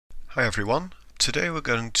Hi everyone, today we're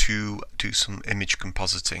going to do some image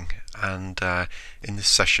compositing, and in this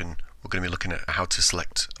session we're going to be looking at how to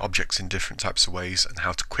select objects in different types of ways and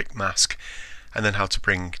how to quick mask, and then how to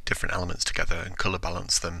bring different elements together and colour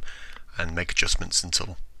balance them and make adjustments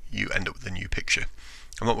until you end up with a new picture.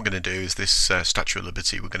 And what we're going to do is this Statue of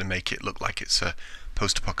Liberty, we're going to make it look like it's a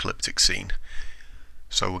post-apocalyptic scene.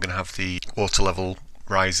 So we're going to have the water level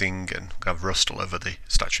rising and have rust all over the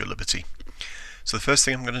Statue of Liberty. So the first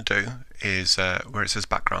thing I'm going to do is where it says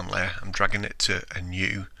background layer, I'm dragging it to a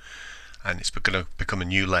new, and it's going to become a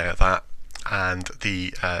new layer, that, and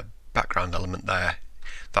the background element there,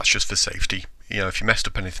 that's just for safety. You know, if you messed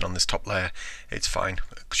up anything on this top layer, it's fine,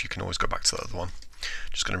 because you can always go back to the other one.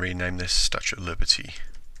 Just going to rename this Statue of Liberty.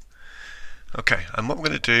 Okay, and what we're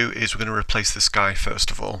going to do is we're going to replace the sky first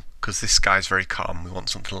of all, because this sky is very calm. We want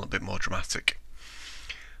something a little bit more dramatic.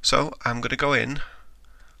 So I'm going to go in.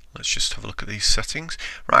 Let's just have a look at these settings.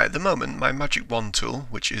 Right, at the moment my magic wand tool,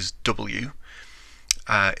 which is W,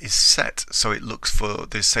 is set so it looks for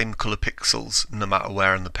the same colour pixels no matter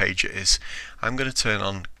where on the page it is. I'm going to turn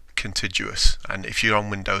on contiguous, and if you're on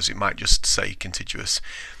Windows it might just say contiguous.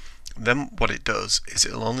 Then what it does is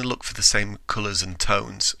it'll only look for the same colours and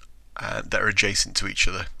tones that are adjacent to each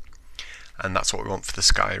other, and that's what we want for the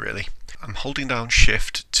sky really. I'm holding down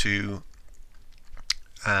Shift to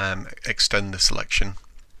extend the selection.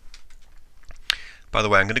 By the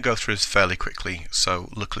way, I'm going to go through this fairly quickly, so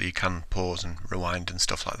luckily you can pause and rewind and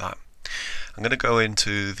stuff like that. I'm going to go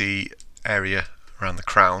into the area around the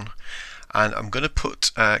crown, and I'm going to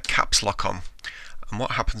put caps lock on. And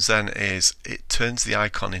what happens then is it turns the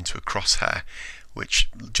icon into a crosshair, which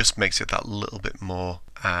just makes it that little bit more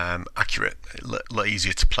accurate, a lot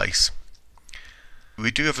easier to place.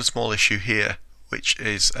 We do have a small issue here, which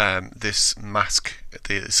is this mask,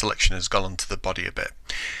 the selection has gone onto the body a bit.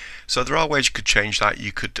 So there are ways you could change that.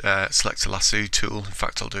 You could select a lasso tool. In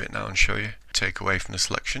fact, I'll do it now and show you. Take away from the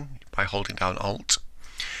selection by holding down Alt.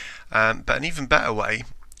 But an even better way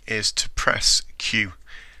is to press Q.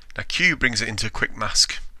 Now Q brings it into a quick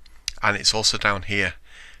mask, and it's also down here.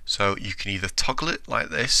 So you can either toggle it like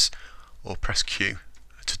this or press Q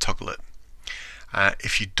to toggle it.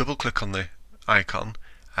 If you double click on the icon,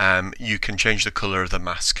 you can change the colour of the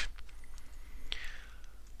mask.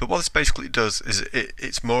 But what this basically does is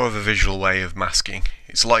it's more of a visual way of masking.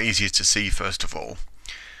 It's a lot easier to see first of all,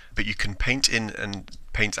 but you can paint in and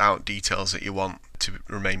paint out details that you want to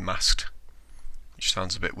remain masked, which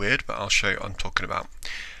sounds a bit weird, but I'll show you what I'm talking about.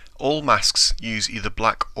 All masks use either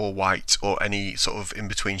black or white or any sort of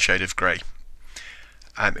in-between shade of grey.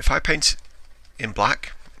 If I paint in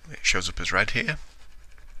black, it shows up as red here.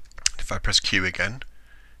 If I press Q again,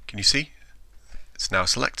 can you see? It's now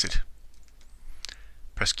selected.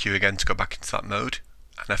 Press Q again to go back into that mode,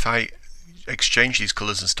 and if I exchange these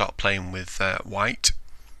colours and start playing with white,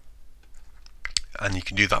 and you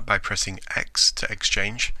can do that by pressing X to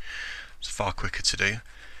exchange, it's far quicker to do,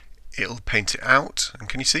 it'll paint it out, and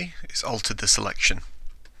can you see it's altered the selection.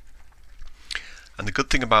 And the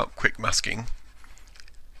good thing about quick masking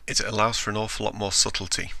is it allows for an awful lot more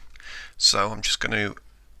subtlety. So I'm just going to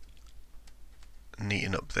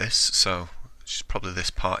neaten up this, so it's probably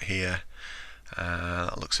this part here.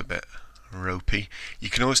 That looks a bit ropey. You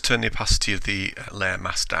can always turn the opacity of the layer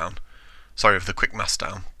mask down, of the quick mask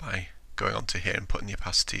down, by going onto here and putting the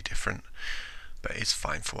opacity different, but it's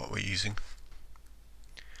fine for what we're using.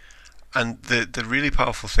 And the really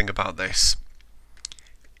powerful thing about this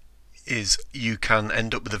is you can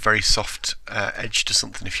end up with a very soft edge to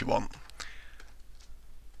something if you want.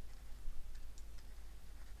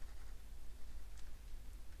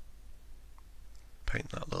 Paint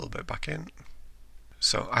that a little bit back in.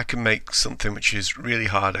 So I can make something which is really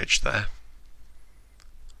hard edged there,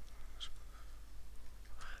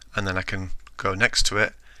 and then I can go next to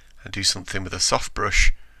it and do something with a soft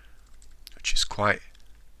brush which is quite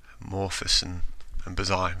amorphous and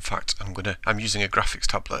bizarre. In fact, I'm using a graphics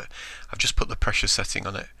tablet. I've just put the pressure setting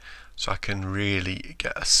on it so I can really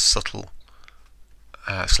get a subtle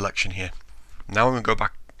selection here. Now I'm going to go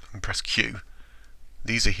back and press Q.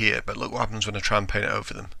 These are here, but look what happens when I try and paint it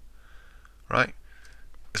over them. Right?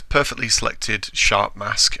 It's perfectly selected sharp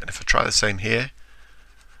mask, and if I try the same here,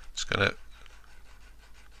 it's going to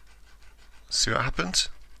see what happens.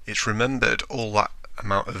 It's remembered all that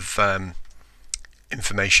amount of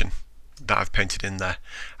information that I've painted in there,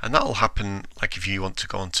 and that will happen like if you want to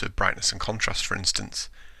go onto brightness and contrast, for instance.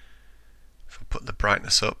 If I put the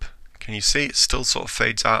brightness up, can you see it still sort of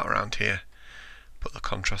fades out around here? Put the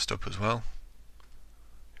contrast up as well.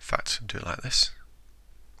 In fact, do it like this.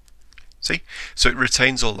 See? So it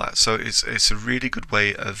retains all that. So it's a really good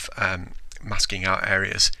way of masking out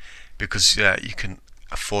areas, because you can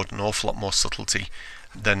afford an awful lot more subtlety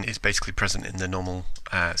than is basically present in the normal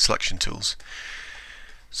selection tools.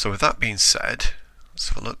 So with that being said, let's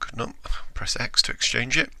have a look. No, press X to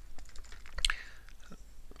exchange it.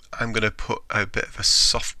 I'm going to put a bit of a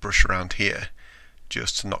soft brush around here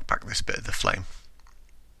just to knock back this bit of the flame.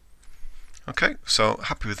 Okay, so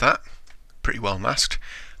happy with that. Pretty well masked.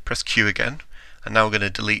 Press Q again, and now we're going to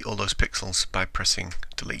delete all those pixels by pressing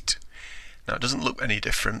delete. Now it doesn't look any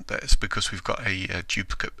different, but it's because we've got a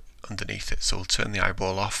duplicate underneath it. So we'll turn the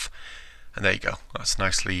eyeball off, and there you go. That's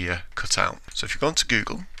nicely cut out. So if you go onto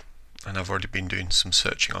Google, and I've already been doing some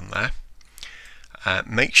searching on there,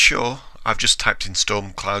 make sure, I've just typed in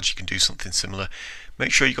storm clouds, you can do something similar.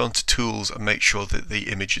 Make sure you go into tools and make sure that the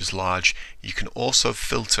image is large. You can also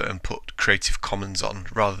filter and put Creative Commons on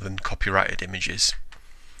rather than copyrighted images.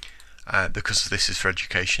 Because this is for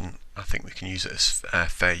education, I think we can use it as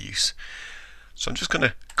fair use. So I'm just going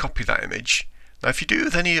to copy that image. Now if you do it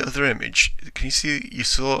with any other image, can you see you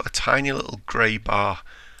saw a tiny little grey bar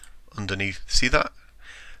underneath? See that?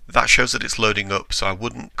 That shows that it's loading up, so I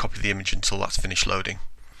wouldn't copy the image until that's finished loading.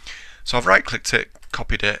 So I've right clicked it,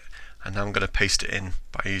 copied it, and now I'm going to paste it in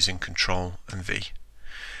by using Control and V.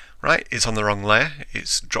 Right, it's on the wrong layer,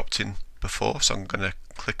 it's dropped in before, so I'm going to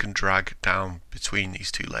click and drag down between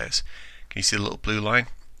these two layers. Can you see the little blue line?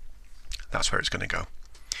 That's where it's going to go.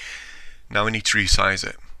 Now we need to resize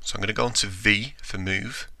it. So I'm going to go onto V for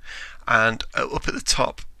move, and up at the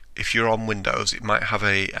top, if you're on Windows, it might have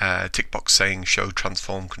a tick box saying show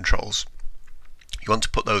transform controls. You want to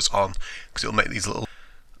put those on because it will make these little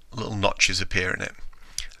notches appear in it.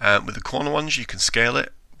 With the corner ones you can scale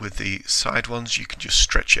it, with the side ones you can just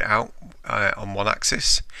stretch it out on one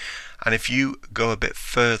axis, and if you go a bit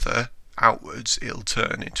further outwards it'll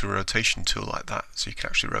turn into a rotation tool like that, so you can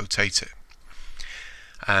actually rotate it.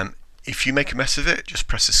 If you make a mess of it, just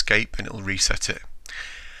press escape and it'll reset it.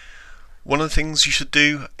 One of the things you should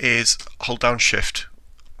do is hold down shift,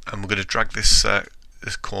 and we're going to drag this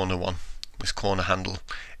corner handle.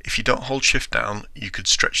 If you don't hold shift down, you could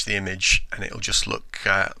stretch the image and it'll just look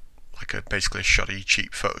like basically a shoddy,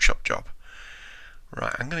 cheap Photoshop job.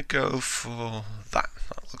 Right, I'm going to go for that.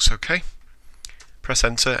 That looks okay. Press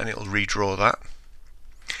enter and it'll redraw that.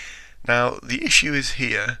 Now the issue is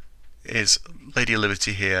here is Lady of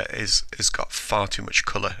Liberty here is got far too much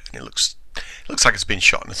colour, and it looks like it's been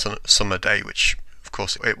shot on a summer day, which of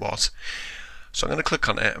course it was. So I'm going to click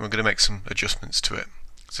on it and we're going to make some adjustments to it.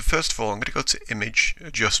 So first of all, I'm going to go to Image,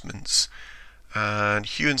 Adjustments, and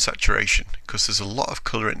Hue and Saturation, because there's a lot of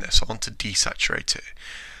colour in this, so I want to desaturate it.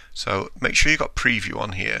 So make sure you've got Preview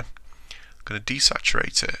on here. I'm going to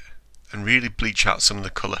desaturate it and really bleach out some of the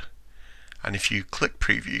colour. And if you click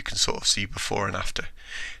Preview, you can sort of see before and after.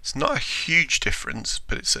 It's not a huge difference,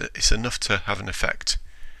 but it's enough to have an effect.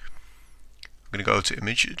 I'm going to go to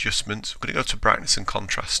Image, Adjustments, I'm going to go to Brightness and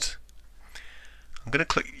Contrast. I'm going to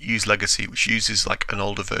click Use Legacy, which uses like an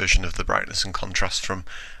older version of the brightness and contrast from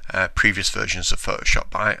previous versions of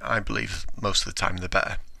Photoshop, but I believe most of the time they're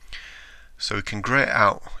better. So we can grey it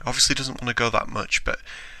out. Obviously doesn't want to go that much, but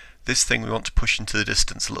this thing we want to push into the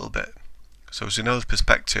distance a little bit. So as we know the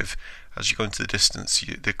perspective, as you go into the distance,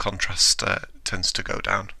 the contrast tends to go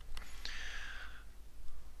down.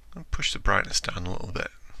 I'll push the brightness down a little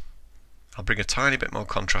bit. I'll bring a tiny bit more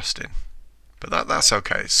contrast in, but that's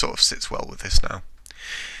okay. It sort of sits well with this now.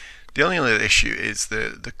 The only other issue is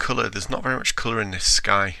the colour. There's not very much colour in this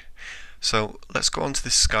sky. So let's go onto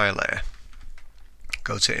this sky layer,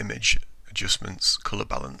 go to Image, Adjustments, Colour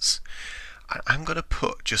Balance. I'm going to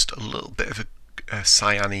put just a little bit of a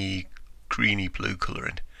cyan-y, greeny blue colour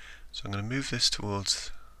in. So I'm going to move this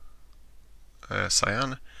towards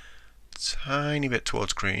cyan, tiny bit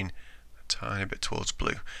towards green, a tiny bit towards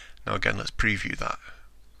blue. Now again, let's preview that.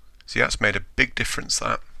 See, that's made a big difference,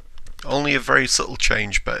 that. Only a very subtle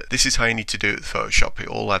change, but this is how you need to do it with Photoshop. It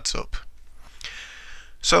all adds up.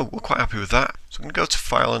 So we're quite happy with that. So I'm going to go to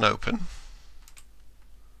File and Open.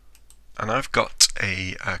 And I've got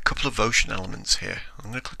a couple of ocean elements here. I'm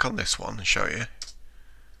going to click on this one and show you.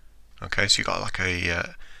 Okay, so you've got like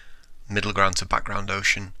a middle ground to background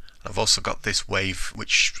ocean. I've also got this wave,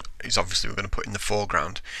 which is obviously we're going to put in the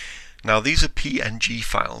foreground. Now these are PNG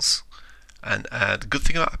files, and the good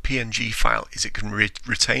thing about a PNG file is it can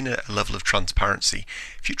retain a level of transparency.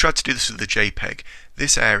 If you tried to do this with a JPEG,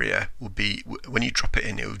 this area would be, when you drop it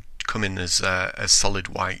in, it would come in as solid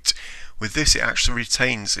white. With this, it actually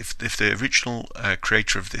retains, if the original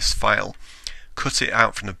creator of this file cut it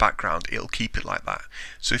out from the background, it'll keep it like that.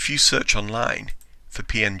 So if you search online for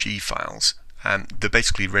PNG files, they're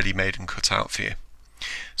basically ready made and cut out for you.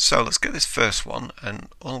 So let's get this first one, and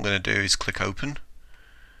all I'm going to do is click open,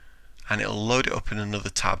 and it'll load it up in another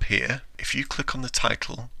tab here. If you click on the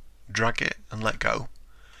title, drag it and let go,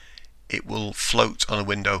 it will float on a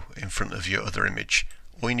window in front of your other image.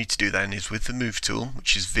 All you need to do then is with the move tool,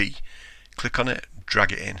 which is V, click on it,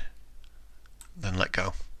 drag it in, then let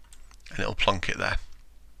go, and it'll plonk it there.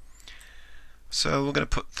 So we're going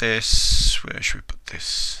to put this, where should we put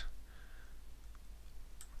this?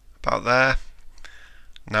 About there.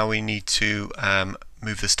 Now we need to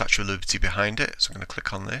move the Statue of Liberty behind it, so I'm going to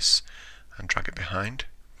click on this and drag it behind.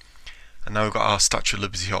 And now we've got our Statue of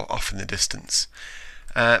Liberty off in the distance.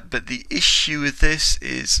 But the issue with this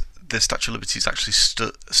is the Statue of Liberty is actually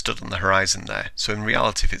stood on the horizon there. So in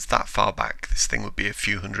reality, if it's that far back, this thing would be a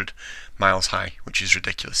few hundred miles high, which is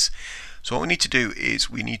ridiculous. So what we need to do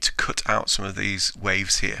is we need to cut out some of these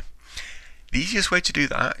waves here. The easiest way to do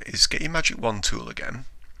that is get your Magic Wand tool again,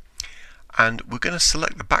 and we're going to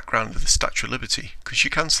select the background of the Statue of Liberty, because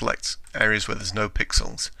you can select areas where there's no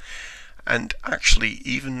pixels. And actually,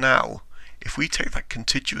 even now, if we take that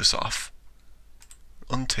contiguous off,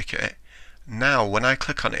 untick it, now when I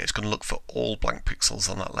click on it, it's going to look for all blank pixels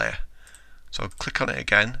on that layer. So I'll click on it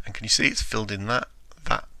again, and can you see it's filled in that,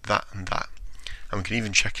 and that. And we can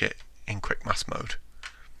even check it in quick mask mode.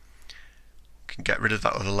 You can get rid of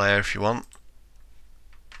that other layer if you want.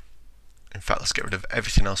 In fact, let's get rid of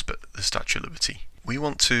everything else but the Statue of Liberty. We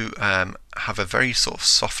want to have a very sort of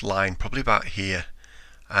soft line, probably about here,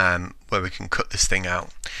 where we can cut this thing out.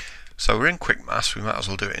 So we're in quick mask, we might as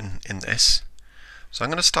well do it in this. So I'm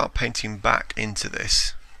going to start painting back into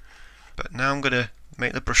this, but now I'm going to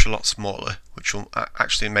make the brush a lot smaller, which will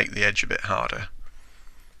actually make the edge a bit harder,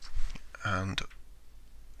 and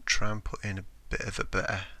try and put in a bit of a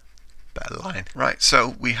better line. Right,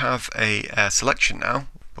 so we have a selection now,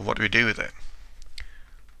 but what do we do with it?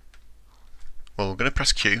 Well, we're going to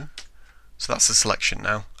press Q, so that's the selection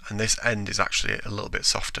now, and this end is actually a little bit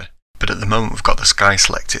softer. But at the moment we've got the sky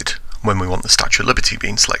selected when we want the Statue of Liberty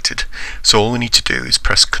being selected. So all we need to do is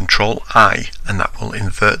press Ctrl I, and that will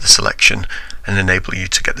invert the selection and enable you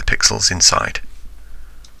to get the pixels inside.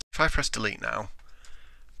 If I press delete now,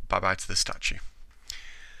 bye bye to the statue.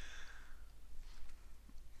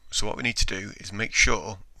 So what we need to do is make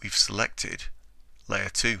sure we've selected layer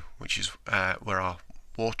 2, which is where our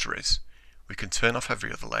water is. We can turn off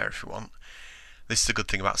every other layer if we want. This is the good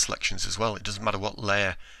thing about selections as well. It doesn't matter what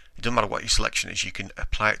layer, it doesn't matter what your selection is, you can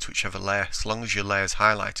apply it to whichever layer. So long as your layer is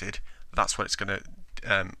highlighted, that's what it's going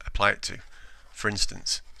to apply it to. For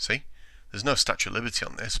instance, see? There's no Statue of Liberty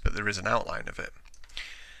on this, but there is an outline of it.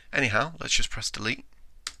 Anyhow, let's just press delete.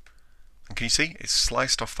 And can you see? It's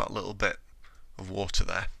sliced off that little bit of water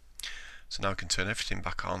there. So now we can turn everything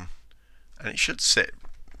back on, and it should sit,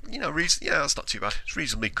 you know, yeah, that's not too bad. It's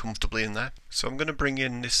reasonably comfortably in there. So I'm going to bring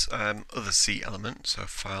in this other sea element, so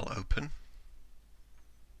file open.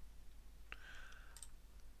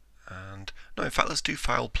 And, no, in fact, let's do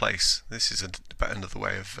file place. This is another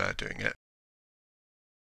way of doing it.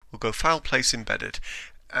 We'll go file place embedded.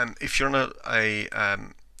 If you're on a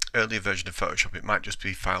earlier version of Photoshop, it might just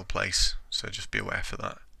be file place, so just be aware for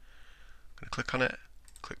that. I'm going to click on it,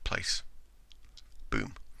 click place.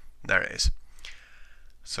 Boom, there it is.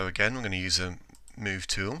 So again, we're going to use a move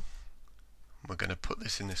tool. We're going to put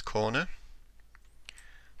this in this corner.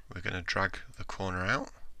 We're going to drag the corner out,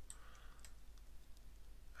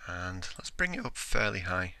 and let's bring it up fairly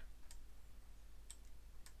high,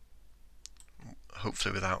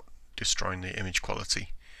 hopefully without destroying the image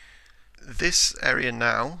quality. This area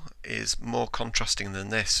now is more contrasting than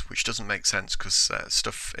this, which doesn't make sense because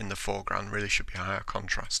stuff in the foreground really should be higher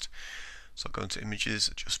contrast. So I'll go into Images,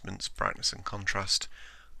 Adjustments, Brightness and Contrast.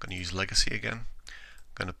 I'm going to use Legacy again.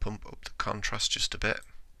 I'm going to pump up the contrast just a bit.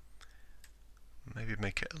 Maybe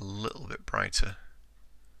make it a little bit brighter.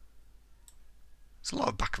 It's a lot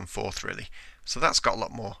of back and forth really. So that's got a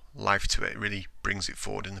lot more life to it. It really brings it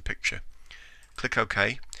forward in the picture. Click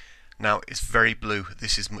OK. Now it's very blue.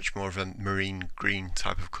 This is much more of a marine green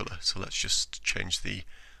type of colour. So let's just change the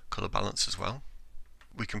colour balance as well.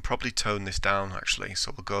 We can probably tone this down actually,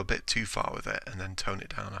 so we'll go a bit too far with it and then tone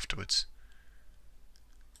it down afterwards.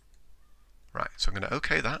 Right, so I'm going to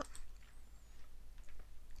OK that.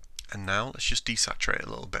 And now let's just desaturate a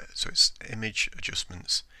little bit. So it's Image,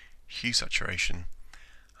 Adjustments, Hue Saturation,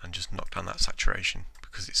 and just knock down that saturation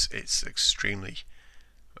because it's extremely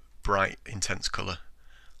bright, intense colour,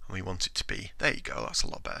 and we want it to be. There you go, that's a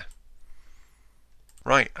lot better.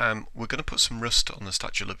 Right, we're going to put some rust on the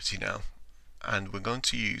Statue of Liberty now, and we're going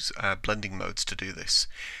to use blending modes to do this.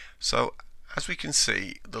 So as we can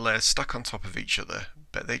see, the layers stack on top of each other,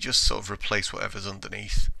 but they just sort of replace whatever's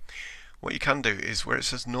underneath. What you can do is where it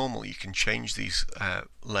says normal, you can change these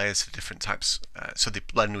layers to different types so they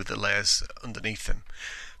blend with the layers underneath them.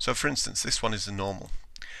 So for instance, this one is the normal.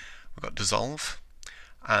 We've got dissolve,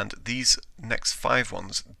 and these next 5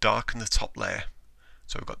 ones darken the top layer.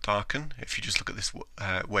 So we've got darken. If you just look at this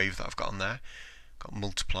wave that I've got on there, got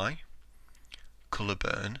multiply, color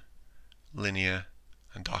burn, linear,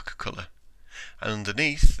 and darker color. And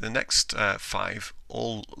underneath, the next 5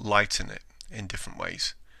 all lighten it in different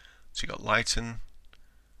ways. So you've got lighten,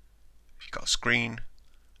 you've got screen,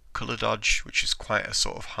 color dodge, which is quite a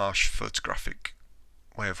sort of harsh photographic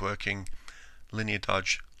way of working, linear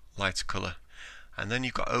dodge, lighter color, and then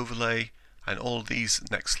you've got overlay, and all these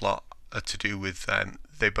next lot are to do with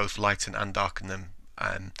they both lighten and darken them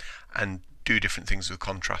and do different things with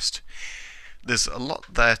contrast. There's a lot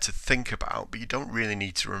there to think about, but you don't really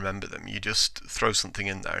need to remember them. You just throw something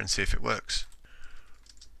in there and see if it works.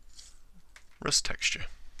 Rust texture.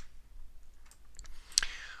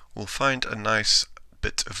 We'll find a nice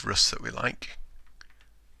bit of rust that we like.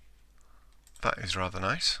 That is rather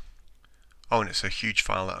nice. Oh, and it's a huge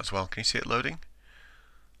file that as well. Can you see it loading?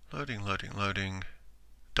 Loading, loading, loading.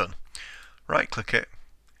 Done. Right click it,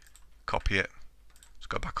 copy it. Let's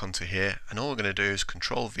go back onto here, and all we're going to do is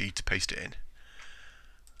Control V to paste it in.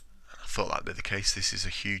 I thought that'd be the case. This is a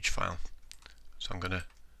huge file. So we're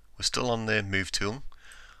still on the move tool.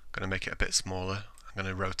 I'm going to make it a bit smaller. I'm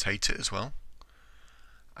going to rotate it as well.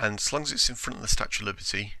 And as long as it's in front of the Statue of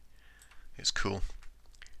Liberty, it's cool.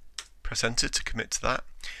 Press enter to commit to that.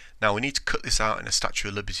 Now we need to cut this out in a Statue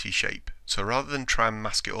of Liberty shape. So rather than try and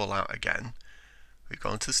mask it all out again, we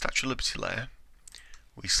go into the Statue of Liberty layer,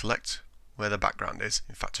 we select where the background is.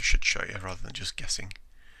 In fact, I should show you rather than just guessing.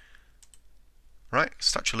 Right,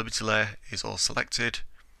 Statue of Liberty layer is all selected.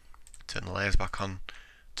 Turn the layers back on,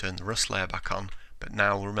 turn the rust layer back on, but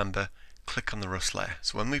now remember, click on the rust layer.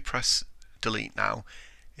 So when we press delete now,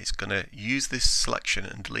 it's going to use this selection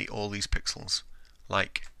and delete all these pixels,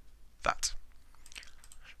 like that.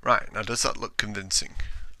 Right, now does that look convincing?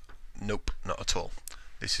 Nope, not at all.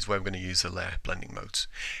 This is where we're going to use the layer blending modes.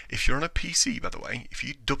 If you're on a PC, by the way, if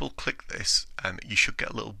you double click this, you should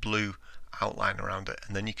get a little blue outline around it,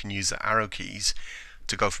 and then you can use the arrow keys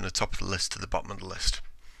to go from the top of the list to the bottom of the list.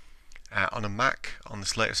 On a Mac, on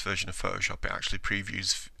this latest version of Photoshop, it actually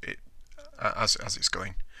previews it as it's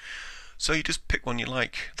going. So you just pick one you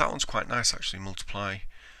like. That one's quite nice actually, multiply.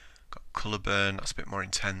 Got color burn, that's a bit more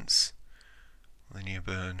intense. Linear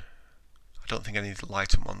burn. I don't think any of the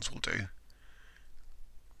lighter ones will do,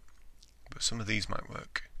 but some of these might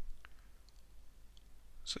work.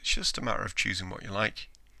 So it's just a matter of choosing what you like.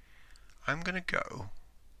 I'm going to go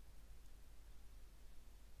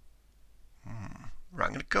right,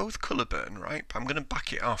 I'm going to go with colour burn, right? But I'm going to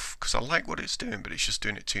back it off because I like what it's doing, but it's just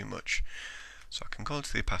doing it too much. So I can go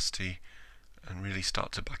into the opacity and really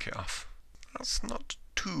start to back it off. That's not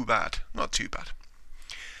too bad, not too bad.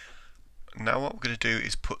 Now what we're going to do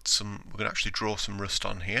is we're going to actually draw some rust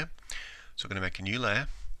on here. So we're going to make a new layer.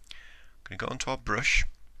 We're going to go onto our brush.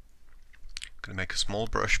 I'm going to make a small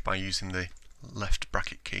brush by using the left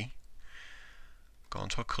bracket key. Go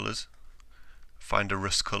onto our colours. Find a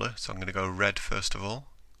rust colour. So I'm going to go red first of all.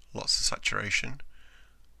 Lots of saturation.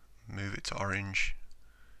 Move it to orange.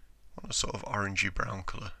 I want a sort of orangey brown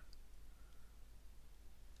colour.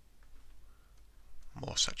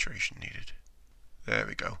 More saturation needed. There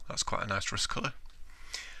we go, that's quite a nice rust colour.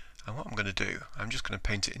 And what I'm going to do, I'm just going to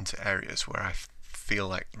paint it into areas where I feel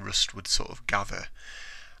like rust would sort of gather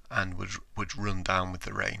and would run down with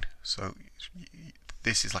the rain. So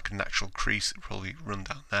this is like a natural crease, it'll probably run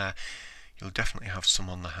down there. You'll definitely have some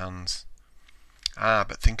on the hands.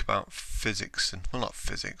 But think about physics, and well, not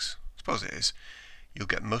physics, I suppose it is. You'll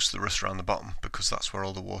get most of the rust around the bottom because that's where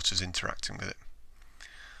all the water's interacting with it.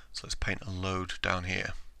 So let's paint a load down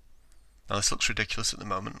here. Now this looks ridiculous at the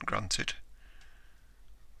moment, granted,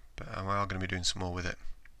 but we are going to be doing some more with it.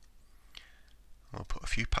 We'll put a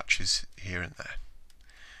few patches here and there.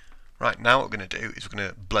 Right, now what we're going to do is we're going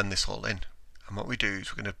to blend this all in, and what we do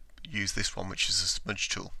is we're going to use this one, which is a smudge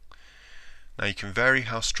tool. Now you can vary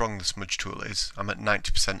how strong the smudge tool is. I'm at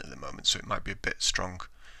 90% at the moment, so it might be a bit strong,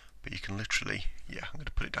 but you can literally, yeah, I'm going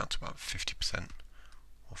to put it down to about 50%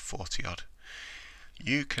 or 40 odd.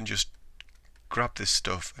 You can just grab this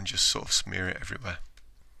stuff and just sort of smear it everywhere.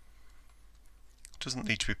 It doesn't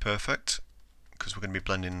need to be perfect because we're going to be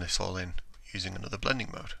blending this all in using another blending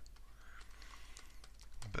mode.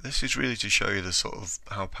 But this is really to show you the sort of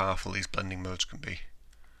how powerful these blending modes can be.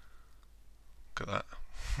 Look at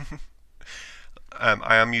that.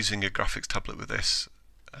 I am using a graphics tablet with this.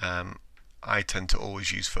 I tend to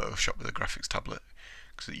always use Photoshop with a graphics tablet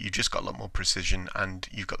because you've just got a lot more precision and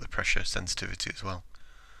you've got the pressure sensitivity as well.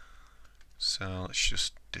 So let's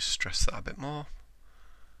just distress that a bit more.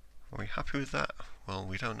 Are we happy with that? Well,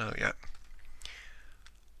 we don't know yet.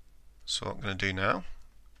 So what I'm going to do now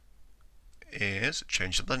is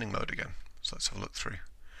change the blending mode again. So let's have a look through.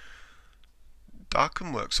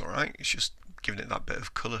 Darken works alright, it's just giving it that bit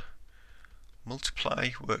of colour. Multiply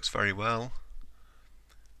works very well.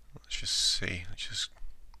 Let's just see.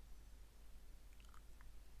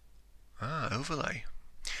 Overlay.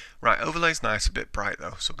 Right, overlay's nice, a bit bright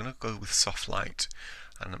though, so I'm going to go with soft light.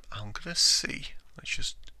 And I'm going to see,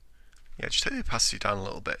 just take the opacity down a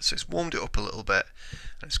little bit. So it's warmed it up a little bit,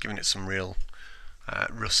 and it's giving it some real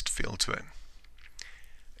rust feel to it.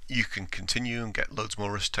 You can continue and get loads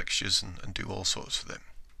more rust textures and do all sorts with it.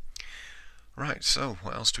 Right, so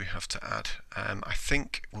what else do we have to add? I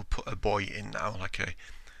think we'll put a buoy in now, like a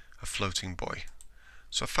floating buoy.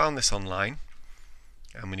 So I found this online,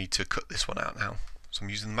 and we need to cut this one out now. So I'm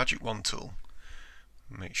using the Magic Wand tool.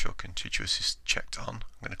 Make sure contiguous is checked on.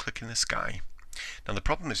 I'm going to click in the sky. Now the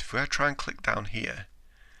problem is, if I try and click down here,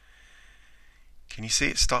 can you see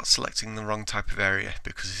it starts selecting the wrong type of area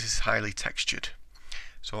because this is highly textured.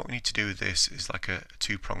 So what we need to do with this is like a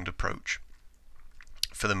two-pronged approach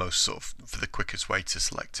for the quickest way to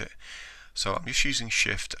select it. So I'm just using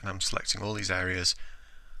Shift and I'm selecting all these areas.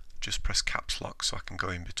 Just press caps lock so I can go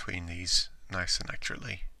in between these nice and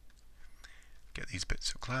accurately. Get these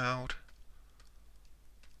bits of cloud.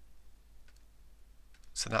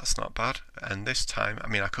 So that's not bad. And this time, I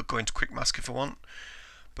mean, I could go into quick mask if I want,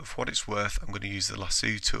 but for what it's worth, I'm going to use the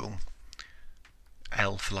lasso tool,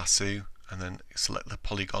 L for lasso, and then select the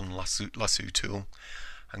polygon lasso tool.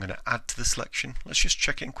 I'm going to add to the selection. Let's just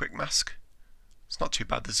check it in quick mask. It's not too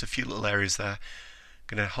bad, there's a few little areas there. I'm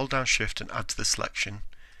going to hold down Shift and add to the selection.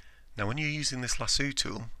 Now when you're using this lasso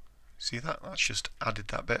tool, see that? That's just added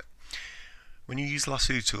that bit. When you use the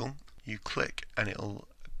lasso tool, you click and it'll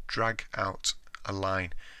drag out a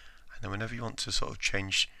line, and then whenever you want to sort of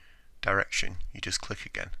change direction, you just click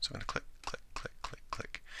again. So I'm going to click, click, click, click,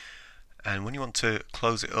 click. And when you want to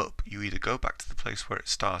close it up, you either go back to the place where it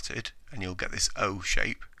started and you'll get this O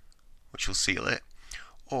shape, which will seal it,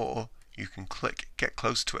 or you can click, get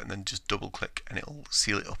close to it, and then just double click and it'll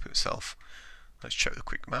seal it up itself. Let's check the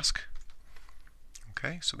quick mask.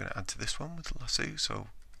 Okay, so we're going to add to this one with the lasso. So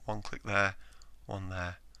one click there, one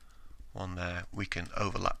there, one there. We can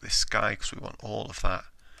overlap this sky because we want all of that.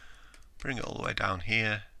 Bring it all the way down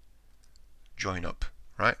here. Join up,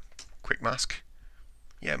 right? Quick mask.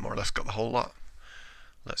 Yeah, more or less got the whole lot.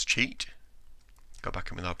 Let's cheat. Go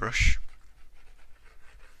back in with our brush.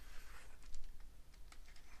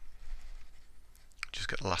 Just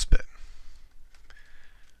get the last bit.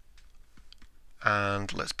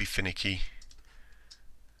 And let's be finicky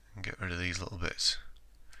and get rid of these little bits.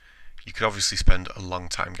 You could obviously spend a long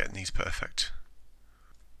time getting these perfect.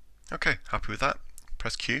 Okay, happy with that.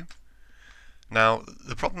 Press Q. Now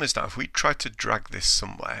the problem is now if we try to drag this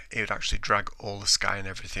somewhere, it would actually drag all the sky and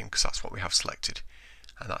everything because that's what we have selected,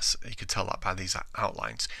 and that's, you can tell that by these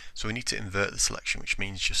outlines. So we need to invert the selection, which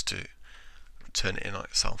means just to turn it in on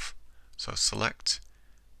itself. So select,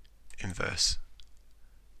 inverse.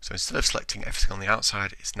 So instead of selecting everything on the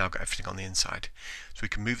outside, it's now got everything on the inside. So we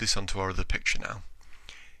can move this onto our other picture now.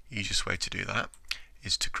 Easiest way to do that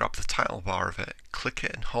is to grab the title bar of it, click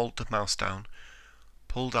it and hold the mouse down,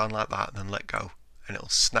 pull down like that and then let go, and it'll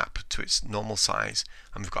snap to its normal size,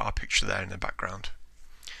 and we've got our picture there in the background.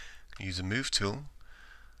 Use the move tool,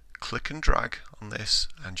 click and drag on this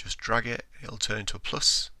and just drag it, it'll turn into a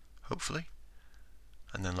plus, hopefully,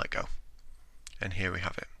 and then let go. And here we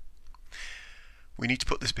have it. We need to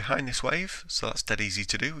put this behind this wave, so that's dead easy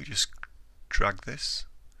to do. We just drag this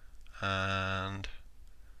and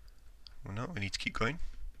no, we need to keep going.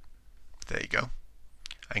 There you go.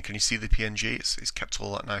 And can you see the PNG? It's kept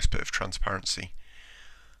all that nice bit of transparency.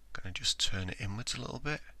 I'm going to just turn it inwards a little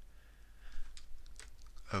bit.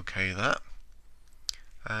 Okay, that.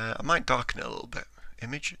 I might darken it a little bit.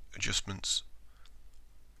 Image, adjustments,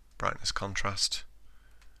 brightness, contrast.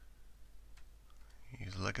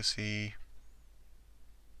 Use legacy.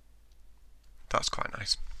 That's quite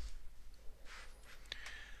nice.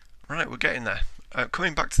 Right, we're getting there.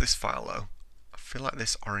 Coming back to this file though, I feel like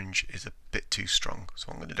this orange is a bit too strong. So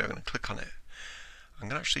what I'm going to do, I'm going to click on it. I'm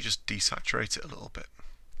going to actually just desaturate it a little bit.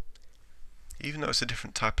 Even though it's a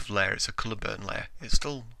different type of layer, it's a colour burn layer, it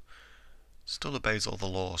still obeys all the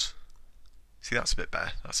laws. See, that's a bit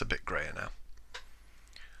better. That's a bit grayer now.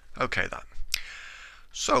 Okay, that.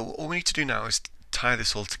 So all we need to do now is tie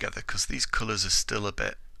this all together because these colours are still a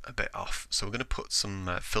bit off. So we're going to put some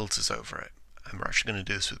filters over it, and we're actually going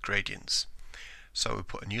to do this with gradients. So we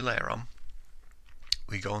put a new layer on.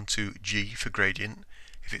 We go on to G for gradient.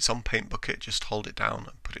 If it's on Paint Bucket, just hold it down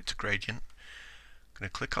and put it to gradient. I'm going to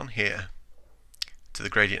click on here to the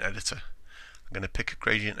gradient editor. I'm going to pick a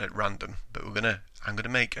gradient at random, but I'm going to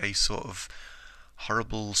make a sort of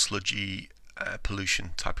horrible sludgy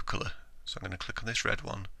pollution type of colour. So I'm going to click on this red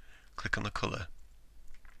one, click on the colour.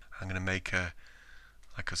 I'm going to make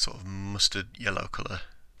like a sort of mustard yellow colour,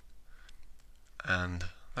 and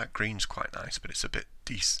that green's quite nice, but it's a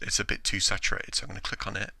bit too saturated. So I'm going to click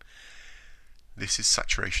on it. This is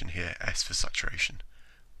saturation here, S for saturation.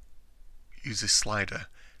 Use this slider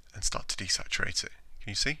and start to desaturate it. Can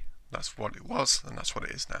you see? That's what it was, and that's what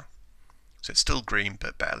it is now. So it's still green,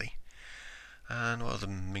 but barely. And what other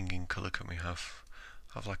minging colour can we have?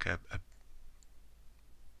 Have like well,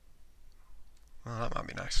 that might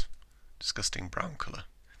be nice. Disgusting brown colour.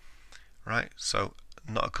 Right, so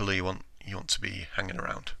not a colour you want to be hanging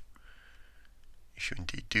around. If you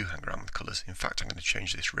indeed do hang around with colours. In fact, I'm going to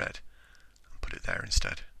change this red and put it there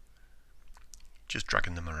instead. Just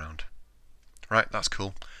dragging them around. Right, that's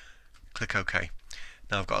cool. Click OK.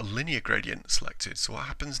 Now I've got a linear gradient selected, so what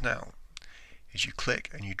happens now is you click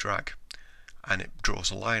and you drag and it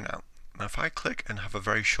draws a line out. Now if I click and have a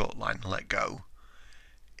very short line and let go,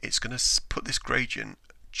 it's going to put this gradient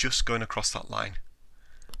just going across that line.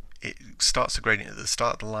 It starts the gradient at the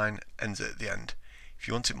start of the line, ends it at the end. If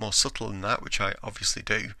you want it more subtle than that, which I obviously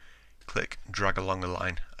do, click and drag along a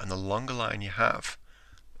line, and the longer line you have,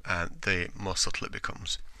 the more subtle it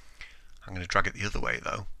becomes. I'm going to drag it the other way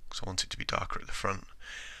though, because I want it to be darker at the front.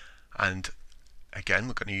 And again,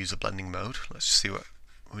 we're going to use a blending mode. Let's just see what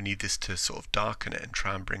we need this to sort of darken it and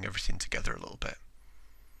try and bring everything together a little bit.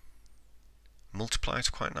 Multiply is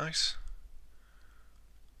quite nice.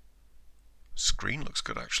 Screen looks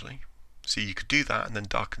good actually. See, you could do that and then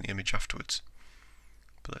darken the image afterwards.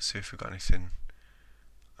 But let's see if we've got anything.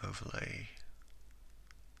 Overlay.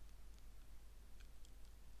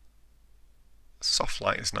 Soft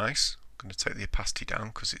light is nice. I'm going to take the opacity down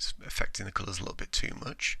because it's affecting the colours a little bit too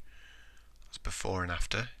much. That's before and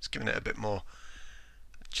after. It's giving it a bit more,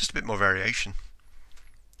 just a bit more variation.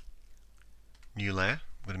 New layer.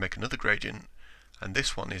 I'm going to make another gradient, and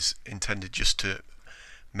this one is intended just to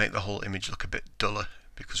make the whole image look a bit duller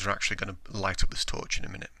because we're actually going to light up this torch in a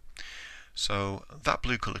minute. So that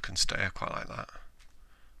blue colour can stay. I quite like that,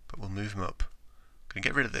 but we'll move them up. I'm going to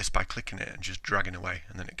get rid of this by clicking it and just dragging away,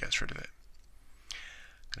 and then it gets rid of it.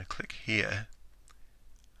 I'm going to click here,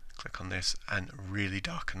 click on this, and really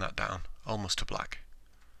darken that down, almost to black.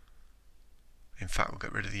 In fact, we'll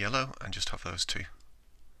get rid of the yellow and just have those two.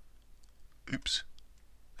 Oops.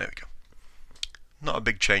 There we go. Not a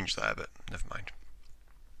big change there, but never mind.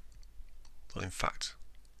 Well, in fact,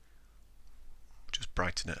 just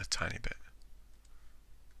brighten it a tiny bit.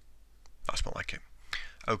 That's more like it.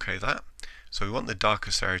 Okay, that. So we want the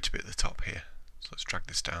darkest area to be at the top here. So let's drag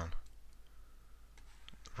this down.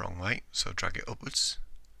 Wrong way, so drag it upwards.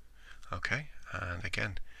 Okay, and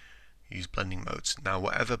again, use blending modes. Now,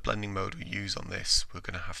 whatever blending mode we use on this, we're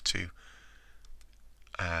going to have to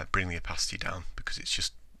bring the opacity down because it's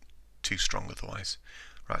just too strong otherwise.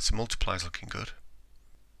 Right, so multiply is looking good.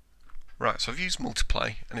 Right, so I've used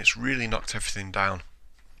multiply and it's really knocked everything down.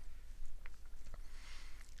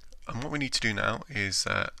 And what we need to do now is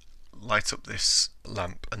light up this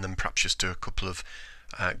lamp and then perhaps just do a couple of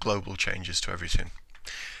global changes to everything.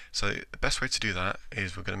 So the best way to do that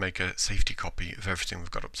is we're going to make a safety copy of everything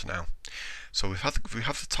we've got up to now. So we have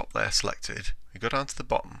the top layer selected, we go down to the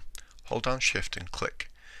bottom, hold down shift and click,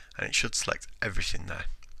 and it should select everything there.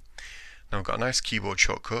 Now we've got a nice keyboard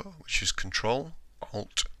shortcut which is Control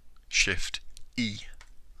Alt Shift E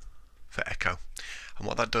for echo, and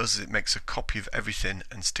what that does is it makes a copy of everything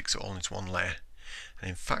and sticks it all into one layer. And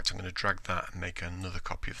in fact I'm going to drag that and make another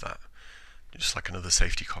copy of that, just like another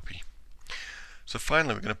safety copy. So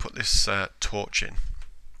finally we're going to put this torch in.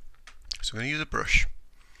 So we're going to use a brush.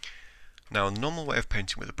 Now a normal way of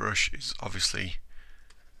painting with a brush is obviously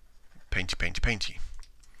painty, painty, painty.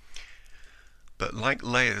 But like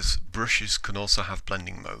layers, brushes can also have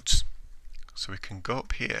blending modes. So we can go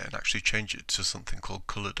up here and actually change it to something called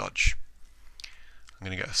Color Dodge. I'm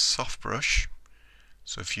going to get a soft brush.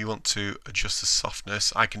 So if you want to adjust the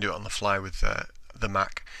softness, I can do it on the fly with the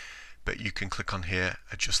Mac, but you can click on here,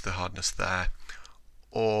 adjust the hardness there.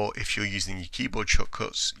 Or if you're using your keyboard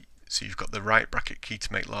shortcuts, so you've got the right bracket key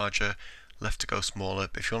to make larger, left to go smaller,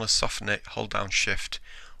 but if you want to soften it, hold down shift,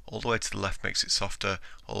 all the way to the left makes it softer,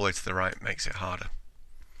 all the way to the right makes it harder.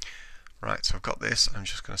 Right, so I've got this, I'm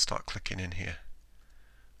just going to start clicking in here,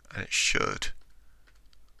 and it should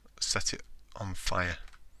set it on fire.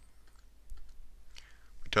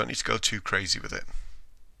 We Don't need to go too crazy with it,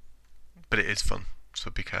 but it is fun, so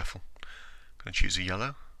be careful. I'm going to choose a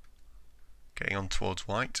yellow, getting on towards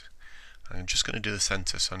white, and I'm just going to do the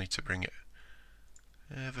centre, so I need to bring it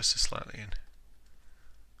ever so slightly in.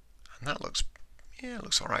 And that looks, yeah, it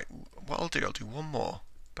looks alright. What I'll do one more,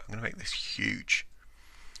 but I'm going to make this huge.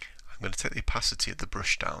 I'm going to take the opacity of the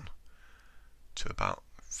brush down to about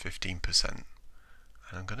 15%, and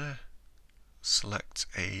I'm going to select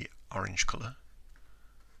a orange colour,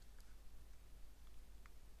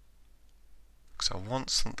 because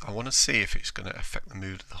I want to see if it's going to affect the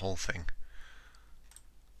mood of the whole thing.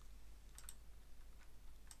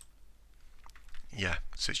 Yeah,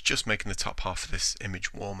 so it's just making the top half of this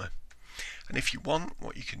image warmer. And if you want,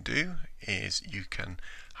 what you can do is you can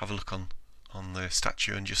have a look on the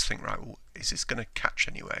statue and just think, right, well, is this going to catch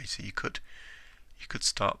anyway? So you could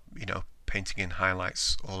start, you know, painting in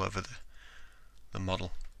highlights all over the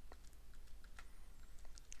model.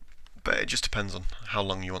 But it just depends on how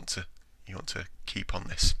long you want to keep on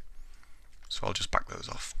this. So I'll just back those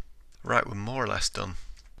off. Right, we're more or less done.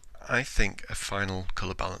 I think a final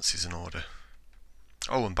colour balance is in order.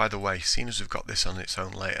 Oh, and by the way, seeing as we've got this on its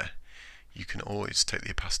own layer, you can always take the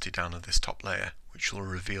opacity down of this top layer, which will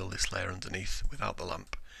reveal this layer underneath without the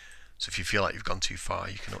lamp. So if you feel like you've gone too far,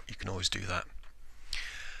 you can always do that.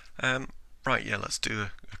 Right, yeah, let's do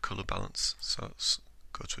a colour balance. So let's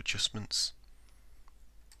go to adjustments,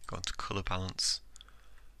 go on to colour balance,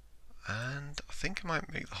 and I think I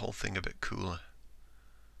might make the whole thing a bit cooler.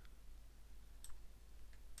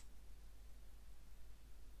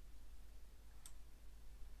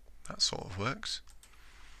 That sort of works.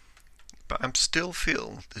 But I'm still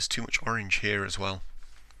feel there's too much orange here as well.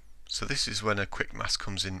 So this is when a quick mask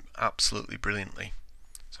comes in absolutely brilliantly.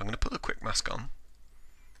 So I'm going to put the quick mask on.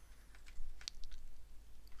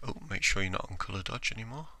 Oh, make sure you're not on colour dodge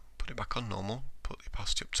anymore. Put it back on normal, put the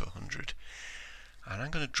opacity up to 100. And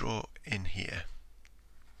I'm going to draw in here,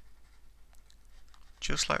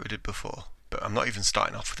 just like we did before. But I'm not even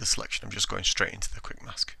starting off with the selection, I'm just going straight into the quick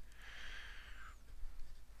mask.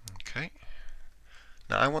 Okay.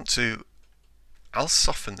 Now I'll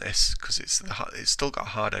soften this because it's still got a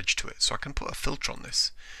hard edge to it, so I can put a filter on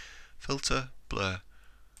this. Filter, blur,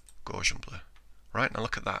 Gaussian blur. Right, now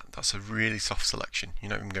look at that. That's a really soft selection. You're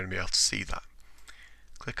not even going to be able to see that.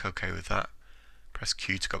 Click OK with that. Press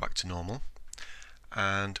Q to go back to normal.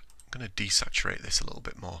 And I'm going to desaturate this a little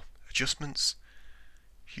bit more. Adjustments,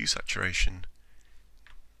 hue saturation.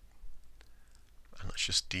 And let's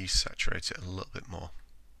just desaturate it a little bit more.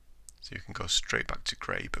 So you can go straight back to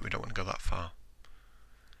grey, but we don't want to go that far.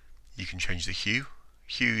 You can change the hue.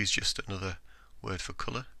 Hue is just another word for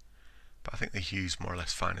colour, but I think the hue's more or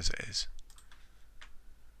less fine as it is.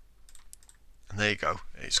 And there you go.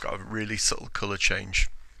 It's got a really subtle colour change.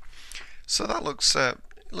 So that looks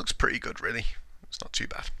pretty good, really. It's not too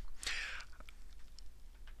bad.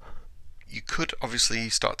 You could obviously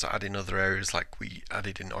start to add in other areas, like we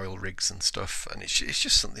added in oil rigs and stuff, and it's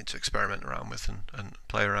just something to experiment around with and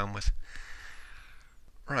play around with.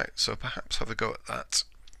 Right, so perhaps have a go at that.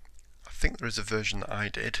 I think there is a version that I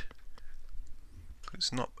did.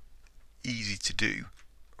 It's not easy to do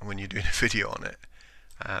when you're doing a video on it,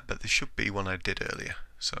 but there should be one I did earlier.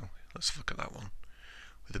 So let's look at that one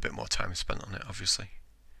with a bit more time spent on it, obviously.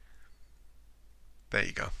 There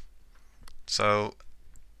you go. So,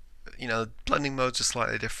 you know, blending modes are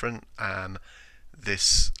slightly different.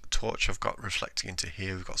 This torch I've got reflecting into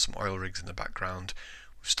here. We've got some oil rigs in the background.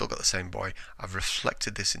 We've still got the same boy. I've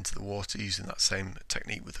reflected this into the water using that same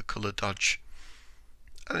technique with the colour dodge,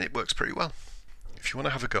 and it works pretty well. If you want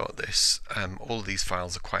to have a go at this, all of these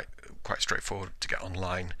files are quite straightforward to get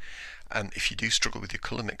online. If you do struggle with your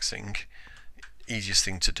colour mixing, easiest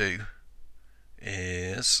thing to do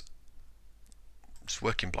is just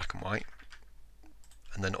work in black and white,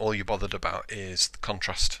 and then all you're bothered about is the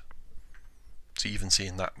contrast. So even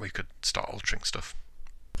seeing that, we could start altering stuff.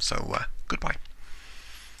 So goodbye.